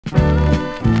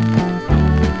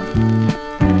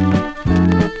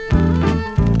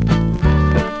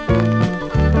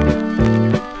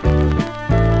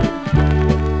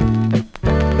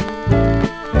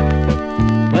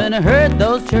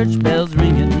church bells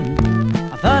ringing.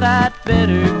 I thought I'd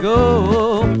better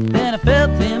go. Then I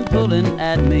felt him pulling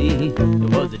at me. It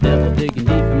was the devil digging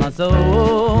deep in my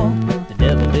soul. The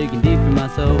devil digging deep in my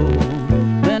soul.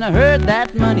 When I heard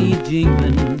that money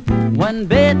jingling, one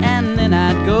bit and then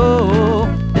I'd go.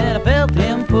 Then I felt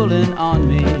him pulling on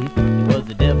me. It was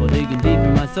the devil digging deep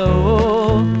in my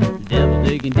soul. The devil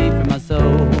digging deep in my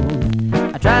soul.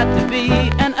 I tried to be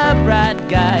an upright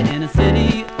guy in a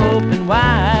city open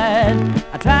wide.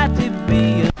 I tried to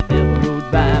be a devil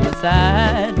rode by my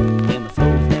side. Yeah, my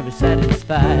soul's never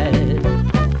satisfied.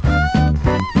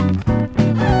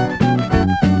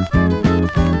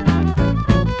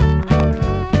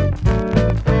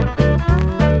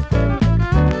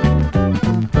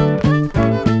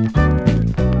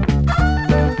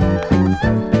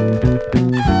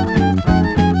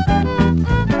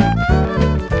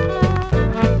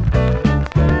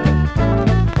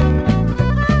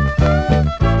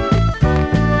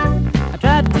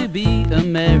 Be a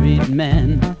married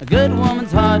man, a good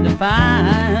woman's hard to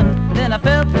find. Then I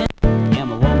felt it. Yeah,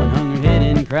 my woman hung her head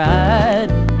and cried.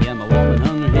 Yeah, my woman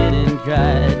hung her head and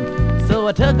cried. So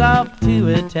I took off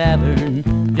to a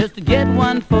tavern just to get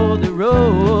one for the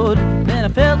road. Then I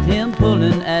felt him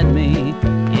pulling at me.